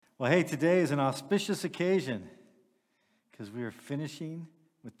Well, hey, today is an auspicious occasion because we are finishing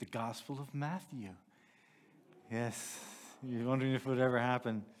with the Gospel of Matthew. Yes, you're wondering if it would ever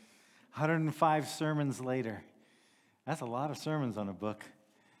happen. 105 sermons later. That's a lot of sermons on a book.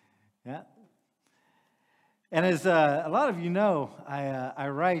 Yeah. And as a lot of you know, I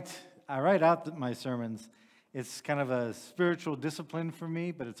write out my sermons. It's kind of a spiritual discipline for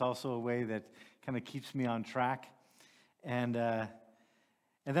me, but it's also a way that kind of keeps me on track.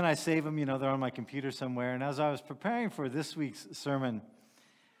 And then I save them, they're on my computer somewhere. And as I was preparing for this week's sermon,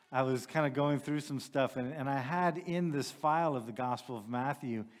 I was kind of going through some stuff. And I had in this file of the Gospel of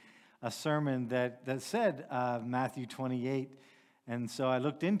Matthew a sermon that said Matthew 28. And so I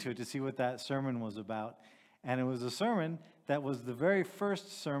looked into it to see what that sermon was about. And it was a sermon that was the very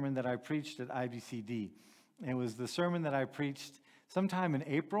first sermon that I preached at IBCD. It was the sermon that I preached sometime in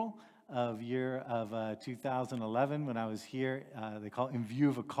April of 2011 when I was here. They call it In View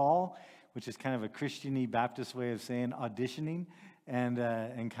of a Call, which is kind of a Christian-y Baptist way of saying auditioning and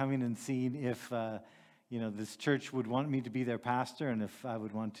coming and seeing if this church would want me to be their pastor and if I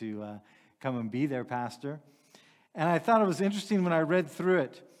would want to come and be their pastor. And I thought it was interesting when I read through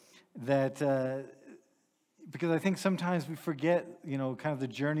it that because I think sometimes we forget, kind of the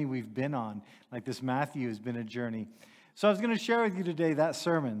journey we've been on. Like this Matthew has been a journey. So I was going to share with you today that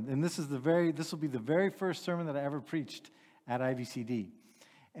sermon, and this will be the very first sermon that I ever preached at IBCD.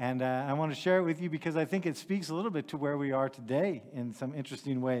 And I want to share it with you because I think it speaks a little bit to where we are today in some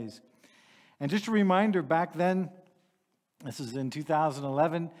interesting ways. And just a reminder, back then, this is in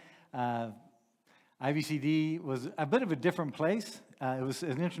 2011, IBCD was a bit of a different place. It was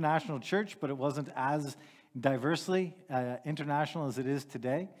an international church, but it wasn't as diversely international as it is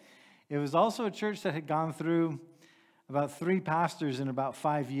today. It was also a church that had gone through about 3 pastors in about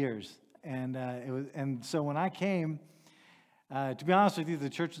 5 years. And so when I came, to be honest with you, the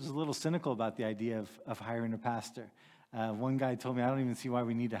church was a little cynical about the idea of hiring a pastor. One guy told me, I don't even see why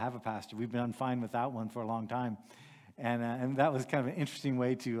we need to have a pastor. We've been fine without one for a long time. And that was kind of an interesting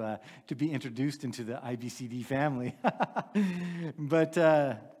way to be introduced into the IBCD family.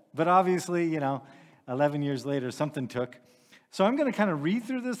 But obviously, 11 years later, something took. So I'm going to kind of read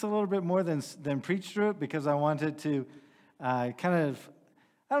through this a little bit more than preach through it because I wanted to I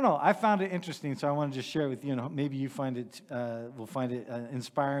found it interesting, so I want to just share it with you. Maybe you will find it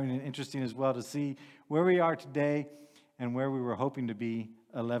inspiring and interesting as well to see where we are today and where we were hoping to be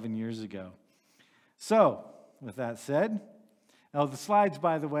 11 years ago. So, with that said, the slides,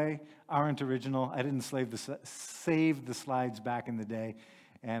 by the way, aren't original. I didn't save the slides back in the day.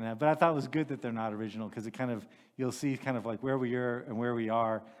 But I thought it was good that they're not original because you'll see kind of like where we are and where we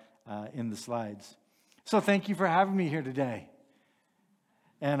are in the slides. So thank you for having me here today.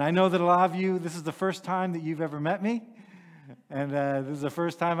 And I know that a lot of you, this is the first time that you've ever met me. And this is the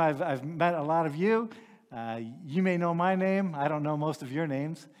first time I've met a lot of you. You may know my name. I don't know most of your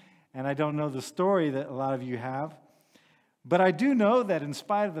names. And I don't know the story that a lot of you have. But I do know that in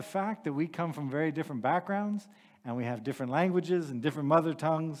spite of the fact that we come from very different backgrounds and we have different languages and different mother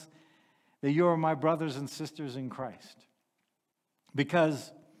tongues, that you are my brothers and sisters in Christ.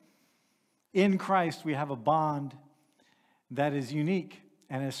 Because in Christ we have a bond that is unique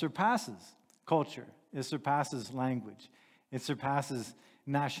and it surpasses culture, it surpasses language, it surpasses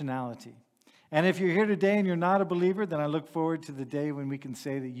nationality. And if you're here today and you're not a believer, then I look forward to the day when we can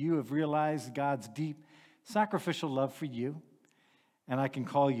say that you have realized God's deep sacrificial love for you, and I can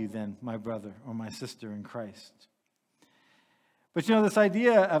call you then my brother or my sister in Christ. But this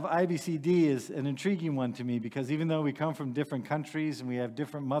idea of IBCD is an intriguing one to me because even though we come from different countries and we have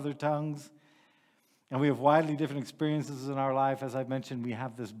different mother tongues and we have widely different experiences in our life, as I mentioned, we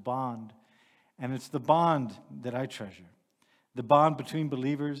have this bond. And it's the bond that I treasure, the bond between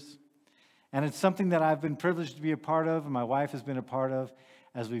believers. And it's something that I've been privileged to be a part of and my wife has been a part of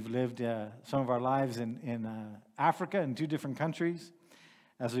as we've lived some of our lives in Africa in 2 different countries,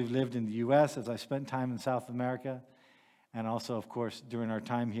 as we've lived in the U.S., as I spent time in South America, and also, of course, during our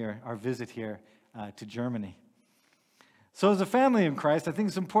time here, our visit here to Germany. So as a family in Christ, I think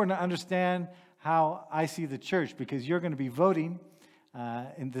it's important to understand how I see the church, because you're going to be voting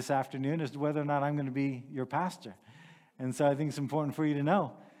in this afternoon as to whether or not I'm going to be your pastor. And so I think it's important for you to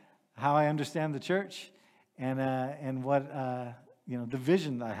know how I understand the church and what the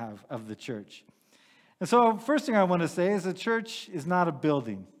vision I have of the church. And so first thing I want to say is the church is not a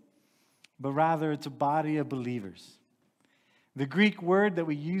building, but rather it's a body of believers. The Greek word that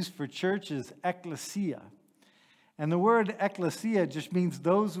we use for church is ekklesia. And the word ekklesia just means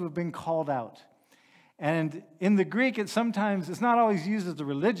those who have been called out. And in the Greek, it's not always used as a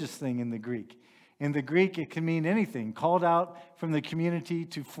religious thing in the Greek. In the Greek, it can mean anything, called out from the community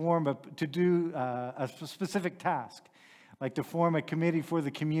to do a specific task, like to form a committee for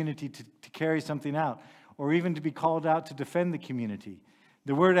the community to carry something out, or even to be called out to defend the community.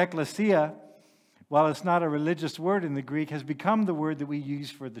 The word ecclesia, while it's not a religious word in the Greek, has become the word that we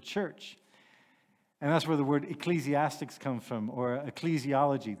use for the church. And that's where the word ecclesiastics comes from, or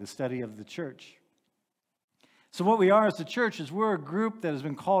ecclesiology, the study of the church. So what we are as the church is we're a group that has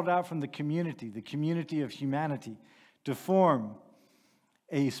been called out from the community of humanity, to form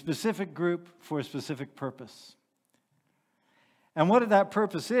a specific group for a specific purpose. And what that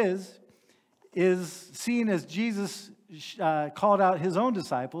purpose is seen as Jesus called out his own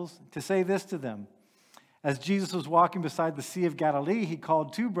disciples to say this to them. As Jesus was walking beside the Sea of Galilee, he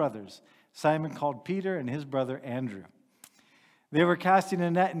called two brothers, Simon called Peter and his brother Andrew. They were casting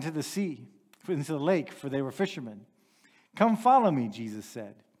a net into the sea, into the lake, for they were fishermen. "Come follow me," Jesus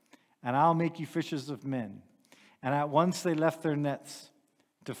said, "and I'll make you fishers of men." And at once they left their nets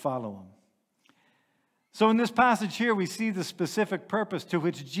to follow him. So in this passage here, we see the specific purpose to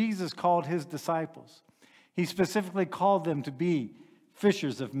which Jesus called his disciples. He specifically called them to be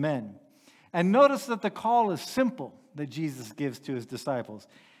fishers of men. And notice that the call is simple that Jesus gives to his disciples.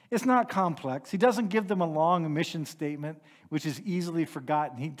 It's not complex. He doesn't give them a long mission statement, which is easily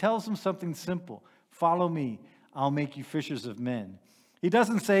forgotten. He tells them something simple. Follow me. I'll make you fishers of men. He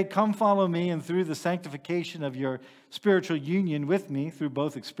doesn't say, come follow me, and through the sanctification of your spiritual union with me, through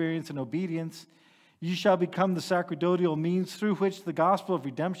both experience and obedience, you shall become the sacerdotal means through which the gospel of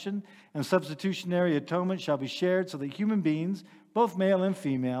redemption and substitutionary atonement shall be shared, so that human beings, both male and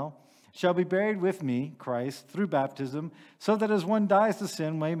female, shall be buried with me, Christ, through baptism, so that as one dies to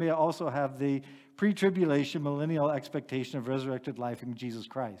sin, we may also have the pre-tribulation millennial expectation of resurrected life in Jesus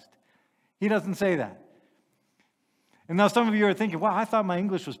Christ. He doesn't say that. And now some of you are thinking, wow, I thought my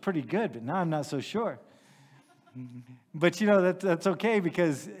English was pretty good, but now I'm not so sure. But that's okay,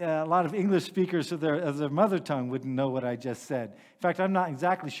 because a lot of English speakers as their mother tongue wouldn't know what I just said. In fact, I'm not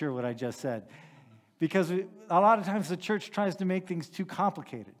exactly sure what I just said, because a lot of times the church tries to make things too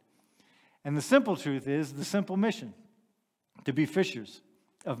complicated. And the simple truth is the simple mission, to be fishers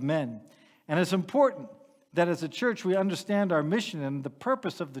of men. And it's important that as a church we understand our mission and the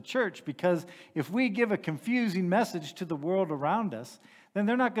purpose of the church, because if we give a confusing message to the world around us, then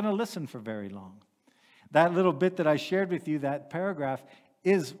they're not going to listen for very long. That little bit that I shared with you, that paragraph,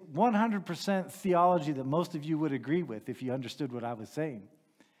 is 100% theology that most of you would agree with if you understood what I was saying.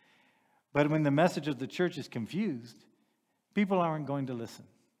 But when the message of the church is confused, people aren't going to listen.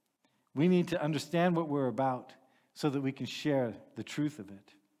 We need to understand what we're about so that we can share the truth of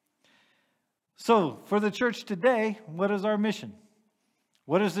it. So, for the church today, what is our mission?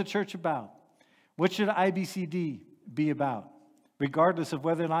 What is the church about? What should IBCD be about? Regardless of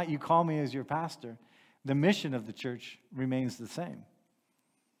whether or not you call me as your pastor, the mission of the church remains the same.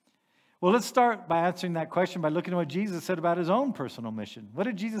 Well, let's start by answering that question by looking at what Jesus said about his own personal mission. What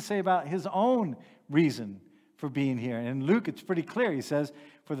did Jesus say about his own reason for being here? And in Luke, it's pretty clear. He says,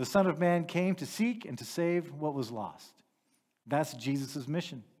 "For the Son of Man came to seek and to save what was lost." That's Jesus'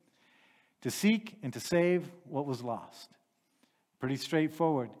 mission. To seek and to save what was lost. Pretty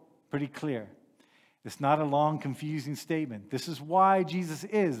straightforward, pretty clear. It's not a long, confusing statement. This is why Jesus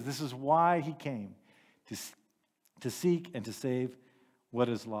is. This is why he came. To seek and to save what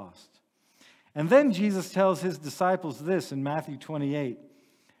is lost. And then Jesus tells his disciples this in Matthew 28,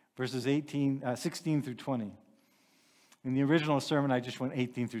 verses 16 through 20. In the original sermon, I just went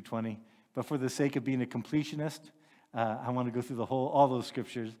 18 through 20. But for the sake of being a completionist, I want to go through all those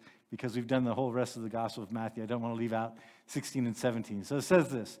scriptures, because we've done the whole rest of the Gospel of Matthew. I don't want to leave out 16 and 17. So it says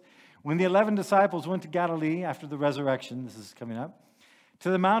this: when the 11 disciples went to Galilee after the resurrection, this is coming up, to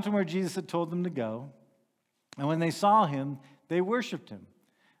the mountain where Jesus had told them to go, and when they saw him, they worshiped him,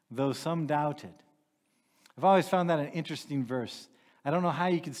 though some doubted. I've always found that an interesting verse. I don't know how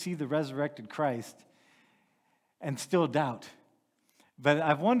you can see the resurrected Christ and still doubt. But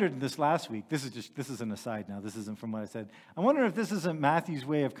I've wondered this last week, this is an aside now, this isn't from what I said. I wonder if this isn't Matthew's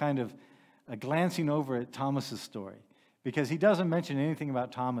way of kind of glancing over at Thomas's story, because he doesn't mention anything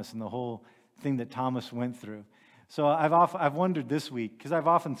about Thomas and the whole thing that Thomas went through. So I've wondered this week, because I've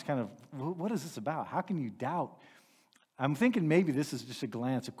often kind of, what is this about? How can you doubt? I'm thinking maybe this is just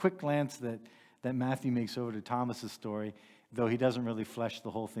a quick glance that Matthew makes over to Thomas's story, though he doesn't really flesh the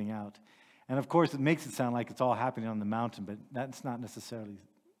whole thing out. And of course, it makes it sound like it's all happening on the mountain, but that's not necessarily,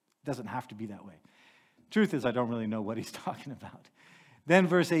 it doesn't have to be that way. Truth is, I don't really know what he's talking about. Then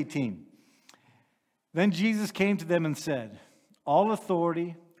verse 18. Then Jesus came to them and said, "All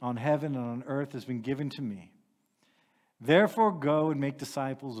authority on heaven and on earth has been given to me. Therefore go and make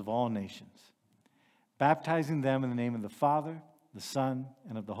disciples of all nations, baptizing them in the name of the Father, the Son,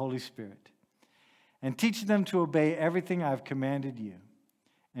 and of the Holy Spirit, and teaching them to obey everything I have commanded you.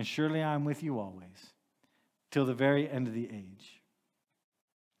 And surely I am with you always, till the very end of the age.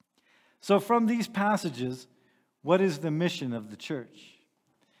 So from these passages, what is the mission of the church?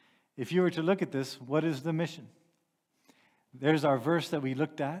 If you were to look at this, what is the mission? There's our verse that we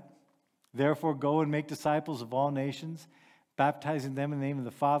looked at. Therefore, go and make disciples of all nations, baptizing them in the name of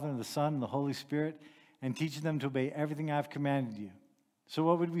the Father and the Son and the Holy Spirit, and teaching them to obey everything I've commanded you. So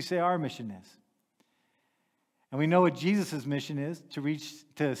what would we say our mission is? And we know what Jesus' mission is,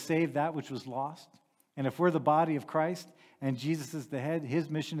 to save that which was lost. And if we're the body of Christ and Jesus is the head, his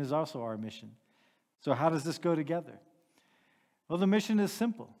mission is also our mission. So how does this go together? Well, the mission is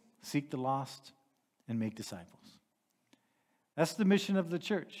simple. Seek the lost and make disciples. That's the mission of the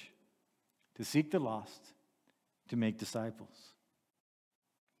church, to seek the lost, to make disciples.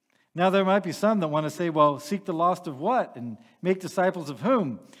 Now, there might be some that want to say, well, seek the lost of what? And make disciples of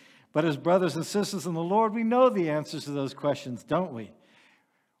whom? But as brothers and sisters in the Lord, we know the answers to those questions, don't we?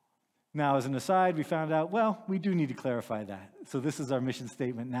 Now, as an aside, we found out, well, we do need to clarify that. So this is our mission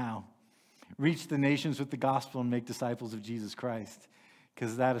statement now. Reach the nations with the gospel and make disciples of Jesus Christ.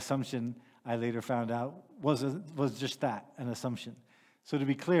 Because that assumption, I later found out, was just that, an assumption. So to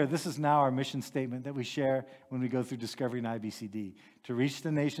be clear, this is now our mission statement that we share when we go through Discovering IBCD, to reach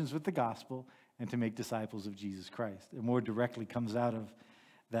the nations with the gospel and to make disciples of Jesus Christ. It more directly comes out of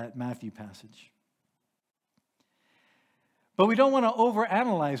that Matthew passage. But we don't want to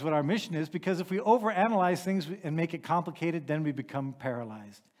overanalyze what our mission is, because if we overanalyze things and make it complicated, then we become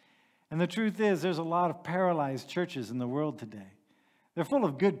paralyzed. And the truth is, there's a lot of paralyzed churches in the world today. They're full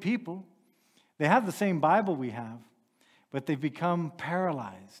of good people. They have the same Bible we have, but they've become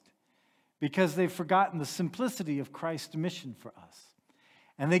paralyzed because they've forgotten the simplicity of Christ's mission for us.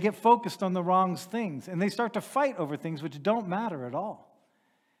 And they get focused on the wrong things, and they start to fight over things which don't matter at all.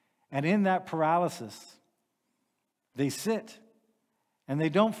 And in that paralysis, they sit, and they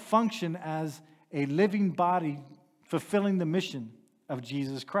don't function as a living body fulfilling the mission of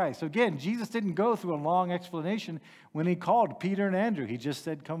Jesus Christ. So again, Jesus didn't go through a long explanation when he called Peter and Andrew. He just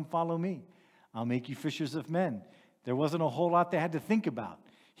said, come follow me. I'll make you fishers of men. There wasn't a whole lot they had to think about.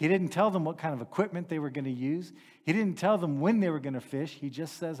 He didn't tell them what kind of equipment they were going to use. He didn't tell them when they were going to fish. He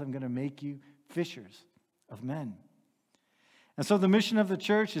just says, I'm going to make you fishers of men. And so the mission of the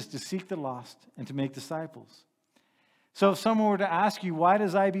church is to seek the lost and to make disciples. So if someone were to ask you, why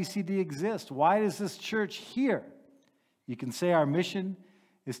does IBCD exist? Why is this church here? You can say our mission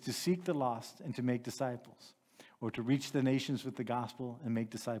is to seek the lost and to make disciples, or to reach the nations with the gospel and make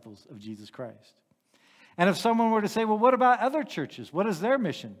disciples of Jesus Christ. And if someone were to say, well, what about other churches? What is their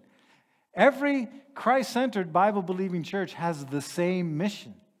mission? Every Christ-centered, Bible-believing church has the same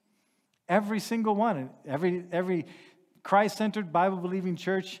mission. Every single one. Every Christ-centered, Bible-believing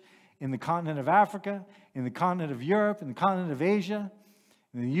church in the continent of Africa, in the continent of Europe, in the continent of Asia,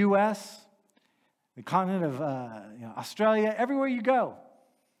 in the U.S., the continent of Australia, everywhere you go.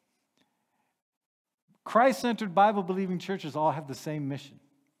 Christ-centered, Bible-believing churches all have the same mission: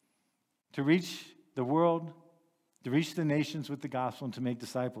 to reach the world, to reach the nations with the gospel, and to make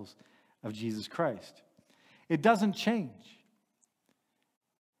disciples of Jesus Christ. It doesn't change.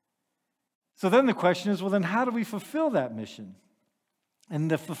 So then the question is, well, then how do we fulfill that mission?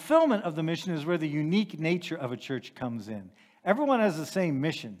 And the fulfillment of the mission is where the unique nature of a church comes in. Everyone has the same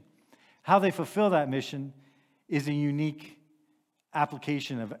mission. How they fulfill that mission is a unique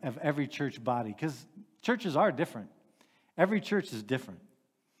application of every church body, because churches are different. Every church is different,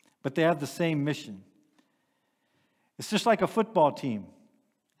 but they have the same mission. It's just like a football team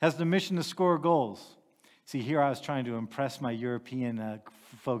has the mission to score goals. See, here I was trying to impress my European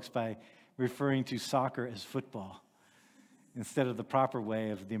folks by referring to soccer as football instead of the proper way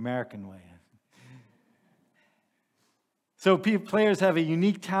of the American way. So players have a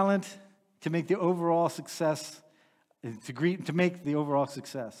unique talent to make the overall success, to make the overall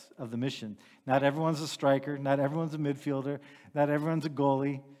success of the mission. Not everyone's a striker, not everyone's a midfielder, not everyone's a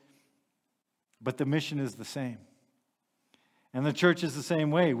goalie, but the mission is the same. And the church is the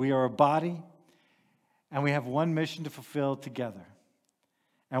same way. We are a body, and we have one mission to fulfill together.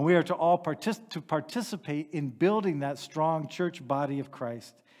 And we are to all participate in building that strong church body of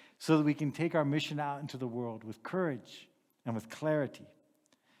Christ so that we can take our mission out into the world with courage and with clarity.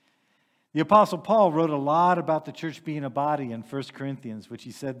 The Apostle Paul wrote a lot about the church being a body in 1 Corinthians, which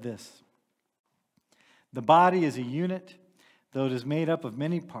he said this: the body is a unit, though it is made up of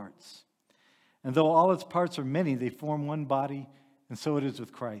many parts. And though all its parts are many, they form one body, and so it is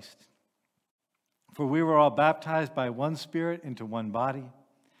with Christ. For we were all baptized by one Spirit into one body.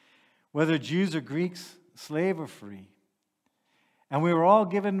 whether Jews or Greeks, slave or free. And we were all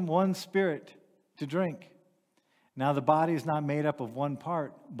given one Spirit to drink. Now the body is not made up of one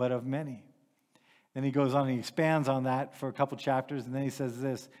part, but of many. Then he goes on and he expands on that for a couple chapters, and then he says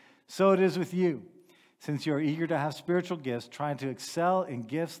this, so it is with you, since you are eager to have spiritual gifts, trying to excel in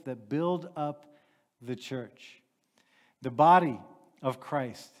gifts that build up the church. The body of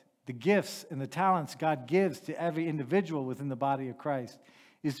Christ, the gifts and the talents God gives to every individual within the body of Christ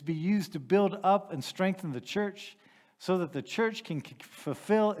is to be used to build up and strengthen the church so that the church can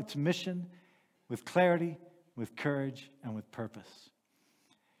fulfill its mission with clarity, with courage, and with purpose.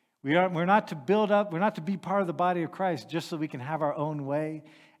 We're not to build up, we're not to be part of the body of Christ just so we can have our own way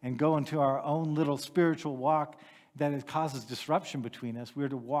and go into our own little spiritual walk that it causes disruption between us. We're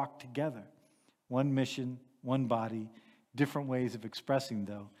to walk together. One mission, one body, different ways of expressing,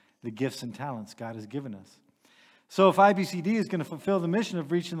 though, the gifts and talents God has given us. So if IBCD is going to fulfill the mission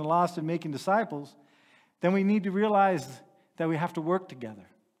of reaching the lost and making disciples, then we need to realize that we have to work together.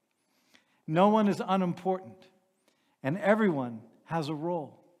 No one is unimportant, and everyone has a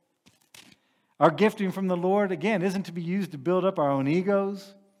role. Our gifting from the Lord, again, isn't to be used to build up our own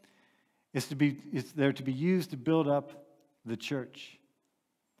egos. It's there to be used to build up the church.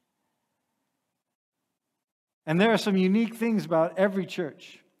 And there are some unique things about every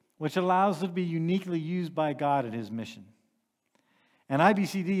church which allows it to be uniquely used by God in His mission. And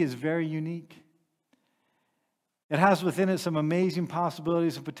IBCD is very unique. It has within it some amazing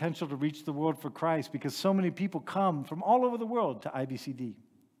possibilities and potential to reach the world for Christ because so many people come from all over the world to IBCD.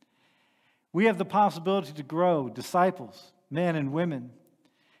 We have the possibility to grow disciples, men and women,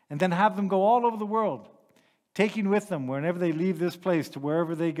 and then have them go all over the world, taking with them whenever they leave this place to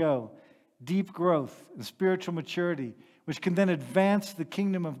wherever they go, deep growth and spiritual maturity, which can then advance the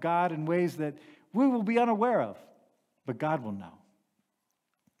kingdom of God in ways that we will be unaware of, but God will know.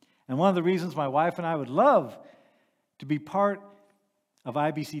 And one of the reasons my wife and I would love to be part of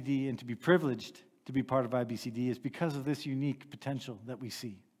IBCD and to be privileged to be part of IBCD is because of this unique potential that we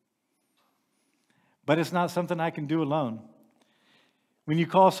see. But it's not something I can do alone. When you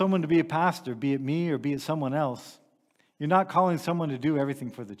call someone to be a pastor, be it me or be it someone else, you're not calling someone to do everything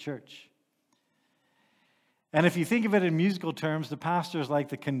for the church. And if you think of it in musical terms, the pastor is like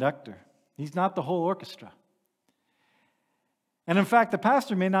the conductor. He's not the whole orchestra. And in fact, the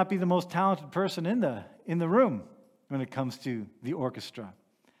pastor may not be the most talented person in the room when it comes to the orchestra.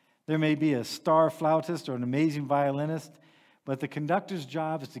 There may be a star flautist or an amazing violinist, but the conductor's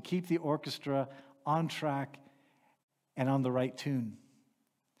job is to keep the orchestra on track and on the right tune.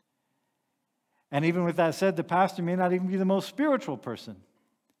 And even with that said, the pastor may not even be the most spiritual person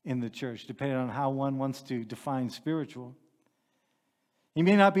in the church, depending on how one wants to define spiritual. He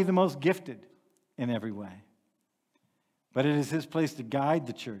may not be the most gifted in every way, but it is his place to guide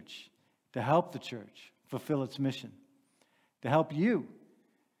the church, to help the church fulfill its mission, to help you,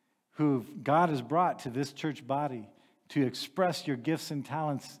 who God has brought to this church body, to express your gifts and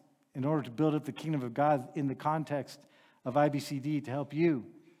talents in order to build up the kingdom of God in the context of IBCD, to help you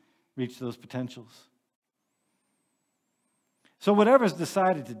reach those potentials. So whatever's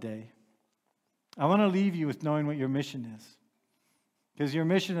decided today, I want to leave you with knowing what your mission is. Because your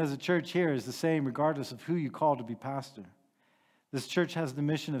mission as a church here is the same regardless of who you call to be pastor. This church has the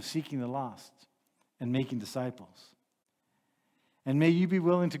mission of seeking the lost and making disciples. And may you be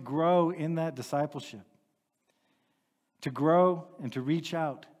willing to grow in that discipleship, to grow and to reach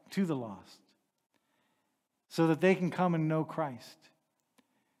out to the lost so that they can come and know Christ.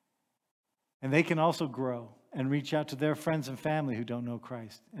 And they can also grow and reach out to their friends and family who don't know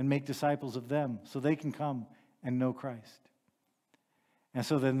Christ and make disciples of them so they can come and know Christ. And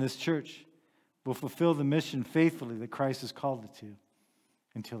so then this church will fulfill the mission faithfully that Christ has called it to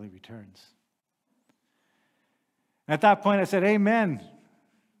until He returns. At that point, I said, amen.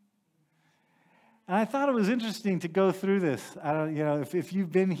 And I thought it was interesting to go through this. I don't, if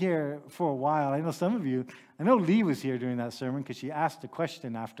you've been here for a while, I know some of you, I know Lee was here during that sermon because she asked a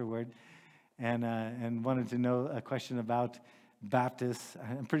question afterward and wanted to know a question about Baptists.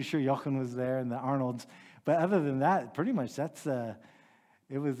 I'm pretty sure Jochen was there and the Arnolds. But other than that, pretty much it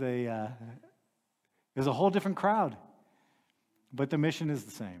was a whole different crowd. But the mission is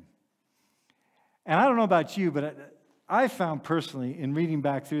the same. And I don't know about you, but I found personally in reading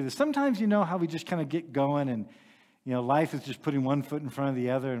back through this, sometimes you know how we just kind of get going and, life is just putting one foot in front of the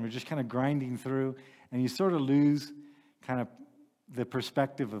other and we're just kind of grinding through and you sort of lose kind of the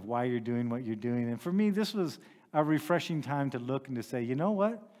perspective of why you're doing what you're doing. And for me, this was a refreshing time to look and to say, you know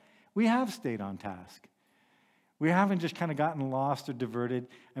what? We have stayed on task. We haven't just kind of gotten lost or diverted.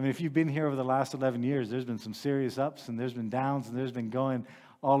 I mean, if you've been here over the last 11 years, there's been some serious ups and there's been downs and there's been going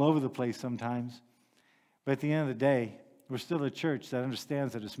all over the place sometimes. But at the end of the day, we're still a church that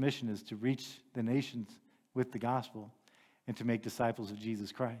understands that its mission is to reach the nations with the gospel and to make disciples of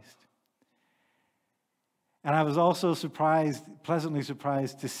Jesus Christ. And I was also pleasantly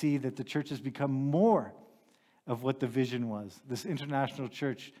surprised to see that the church has become more of what the vision was. This international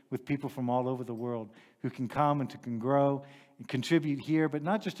church with people from all over the world who can come and can grow and contribute here, but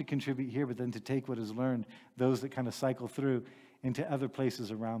not just to contribute here, but then to take what is learned, those that kind of cycle through into other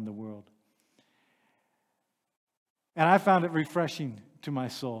places around the world. And I found it refreshing to my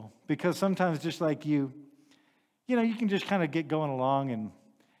soul because sometimes, just like you can just kind of get going along and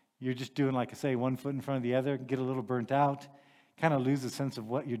you're just doing, like I say, one foot in front of the other, get a little burnt out, kind of lose the sense of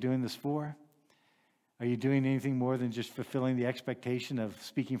what you're doing this for. Are you doing anything more than just fulfilling the expectation of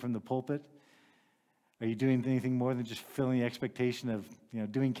speaking from the pulpit? Are you doing anything more than just fulfilling the expectation of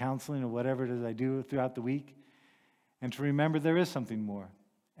doing counseling or whatever it is I do throughout the week? And to remember there is something more.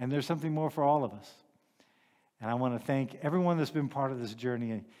 And there's something more for all of us. And I want to thank everyone that's been part of this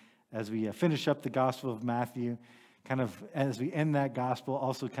journey as we finish up the Gospel of Matthew, kind of as we end that gospel,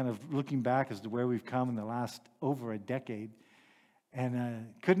 also kind of looking back as to where we've come in the last over a decade.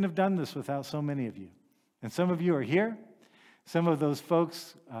 And couldn't have done this without so many of you. And some of you are here. Some of those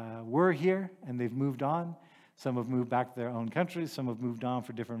folks were here and they've moved on. Some have moved back to their own countries. Some have moved on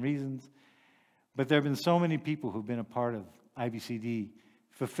for different reasons. But there have been so many people who've been a part of IBCD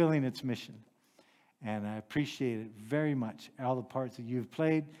fulfilling its mission. And I appreciate it very much, all the parts that you've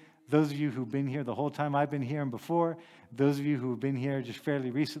played. Those of you who've been here the whole time I've been here and before, those of you who have been here just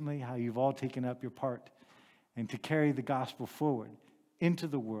fairly recently, how you've all taken up your part and to carry the gospel forward into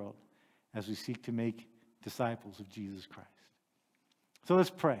the world as we seek to make disciples of Jesus Christ. So let's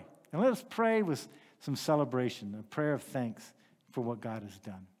pray. And let us pray with some celebration, a prayer of thanks for what God has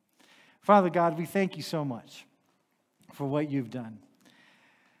done. Father God, we thank you so much for what you've done.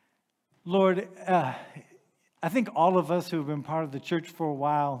 Lord, I think all of us who have been part of the church for a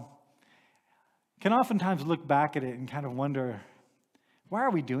while can oftentimes look back at it and kind of wonder, why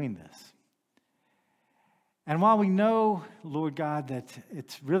are we doing this? And while we know, Lord God, that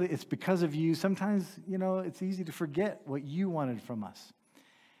it's because of you, sometimes, it's easy to forget what you wanted from us.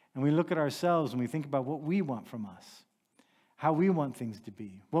 And we look at ourselves and we think about what we want from us, how we want things to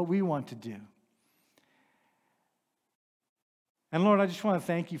be, what we want to do. And Lord, I just want to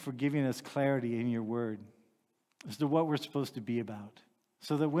thank you for giving us clarity in your word as to what we're supposed to be about,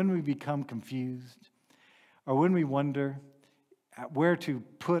 so that when we become confused or when we wonder where to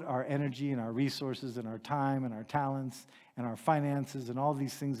put our energy and our resources and our time and our talents and our finances and all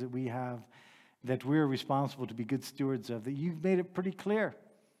these things that we have that we're responsible to be good stewards of, that you've made it pretty clear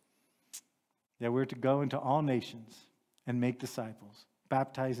that we're to go into all nations and make disciples,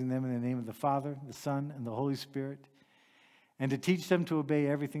 baptizing them in the name of the Father, the Son, and the Holy Spirit, and to teach them to obey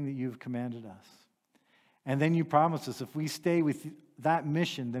everything that you've commanded us. And then you promise us if we stay with that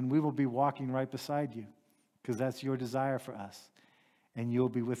mission, then we will be walking right beside you, because that's your desire for us. And you'll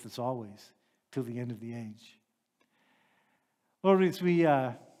be with us always till the end of the age. Lord, as we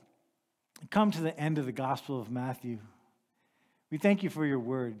come to the end of the Gospel of Matthew, we thank you for your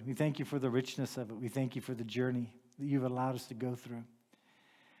word. We thank you for the richness of it. We thank you for the journey that you've allowed us to go through.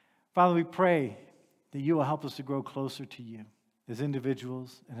 Father, we pray that you will help us to grow closer to you as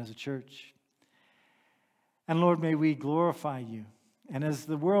individuals and as a church. And Lord, may we glorify you. And as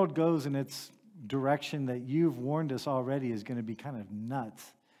the world goes in its direction that you've warned us already is going to be kind of nuts,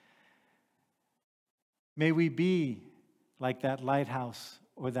 may we be like that lighthouse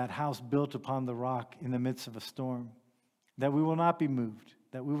or that house built upon the rock in the midst of a storm, that we will not be moved,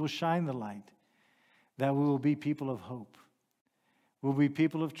 that we will shine the light, that we will be people of hope, we'll be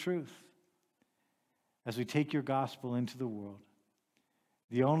people of truth as we take your gospel into the world.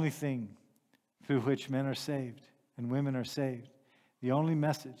 The only thing through which men are saved and women are saved, the only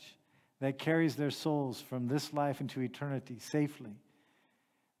message that carries their souls from this life into eternity safely,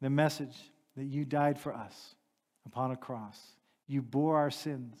 the message that you died for us upon a cross. You bore our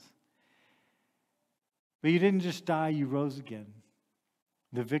sins. But you didn't just die, you rose again,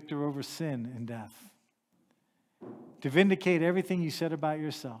 the victor over sin and death, to vindicate everything you said about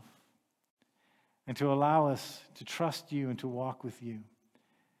yourself and to allow us to trust you and to walk with you.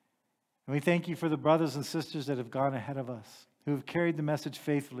 And we thank you for the brothers and sisters that have gone ahead of us, who have carried the message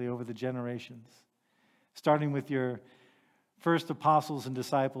faithfully over the generations, starting with your first apostles and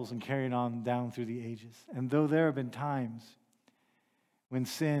disciples and carrying on down through the ages. And though there have been times when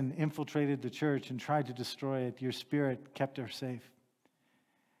sin infiltrated the church and tried to destroy it, your Spirit kept her safe.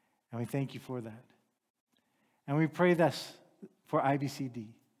 And we thank you for that. And we pray this for IBCD.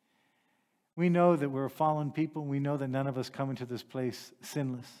 We know that we're a fallen people. We know that none of us come into this place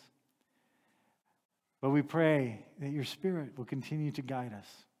sinless. But we pray that your Spirit will continue to guide us,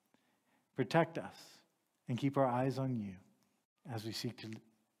 protect us, and keep our eyes on you as we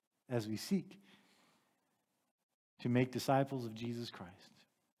seek to make disciples of Jesus Christ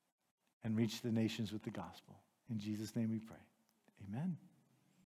and reach the nations with the gospel. In Jesus' name we pray. Amen.